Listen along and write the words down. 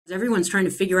Everyone's trying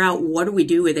to figure out what do we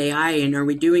do with AI, and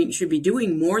should we be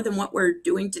doing more than what we're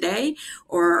doing today,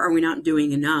 or are we not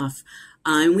doing enough?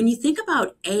 And when you think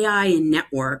about AI and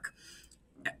network,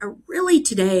 really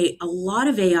today, a lot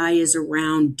of AI is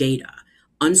around data,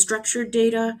 unstructured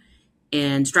data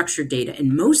and structured data.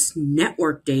 And most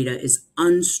network data is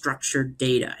unstructured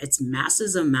data. It's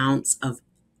massive amounts of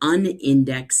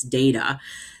unindexed data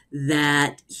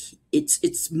that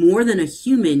it's more than a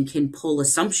human can pull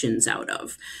assumptions out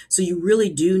of. So you really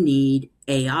do need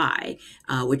AI,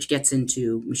 which gets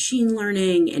into machine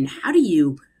learning. And how do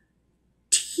you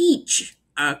teach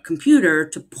a computer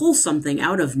to pull something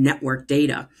out of network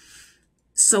data?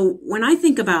 So when I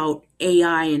think about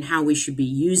AI and how we should be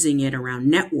using it around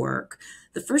network,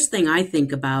 the first thing I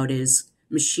think about is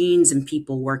machines and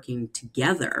people working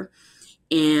together.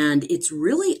 And it's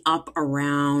really up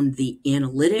around the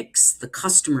analytics, the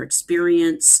customer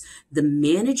experience, the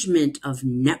management of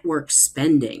network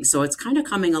spending. So it's kind of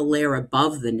coming a layer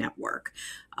above the network.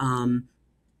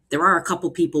 There are a couple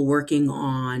people working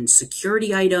on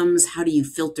security items. How do you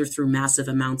filter through massive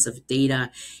amounts of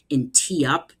data and tee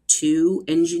up to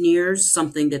engineers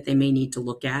something that they may need to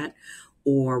look at,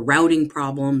 or routing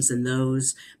problems and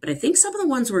those. But I think some of the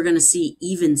ones we're going to see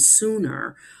even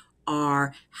sooner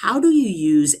are how do you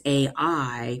use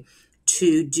AI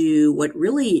to do what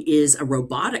really is a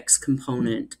robotics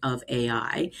component of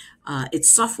AI. It's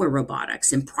software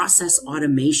robotics and process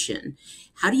automation.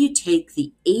 How do you take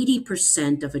the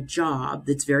 80% of a job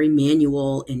that's very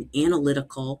manual and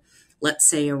analytical, let's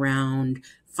say around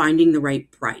finding the right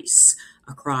price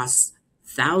across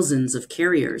thousands of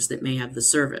carriers that may have the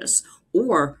service,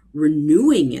 or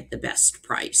renewing at the best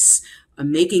price,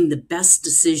 making the best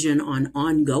decision on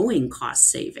ongoing cost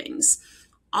savings.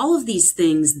 All of these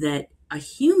things that a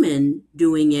human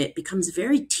doing it becomes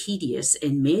very tedious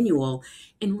and manual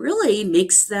and really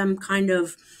makes them kind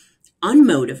of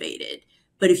unmotivated.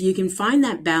 But if you can find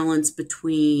that balance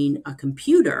between a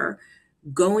computer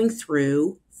going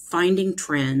through, finding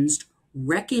trends,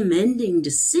 recommending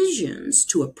decisions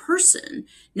to a person,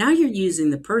 now you're using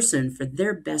the person for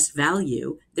their best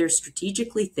value. They're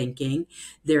strategically thinking,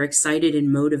 they're excited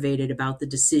and motivated about the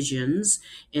decisions.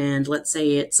 And let's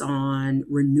say it's on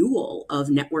renewal of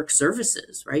network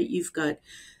services, right? You've got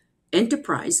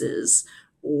enterprises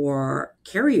or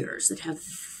carriers that have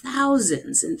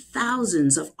thousands and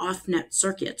thousands of off-net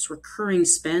circuits, recurring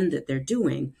spend that they're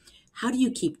doing. How do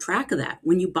you keep track of that?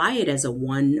 When you buy it as a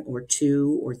 1 or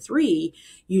 2 or 3,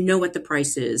 you know what the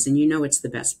price is and you know it's the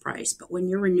best price. But when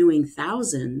you're renewing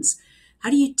thousands, how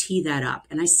do you tee that up?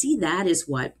 And I see that as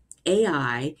what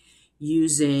AI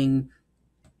using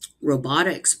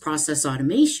robotics, process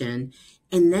automation,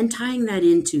 and then tying that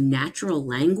into natural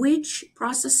language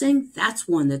processing, that's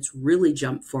one that's really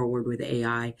jumped forward with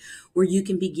AI, where you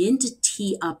can begin to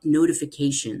tee up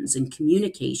notifications and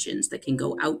communications that can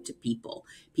go out to people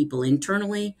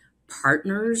internally,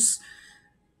 partners,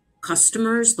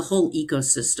 customers, the whole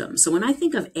ecosystem. So when I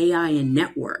think of AI and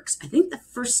networks, I think the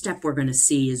first step we're going to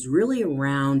see is really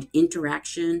around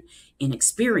interaction and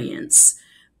experience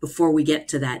before we get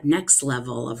to that next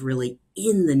level of really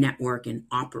in the network and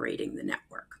operating the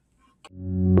network.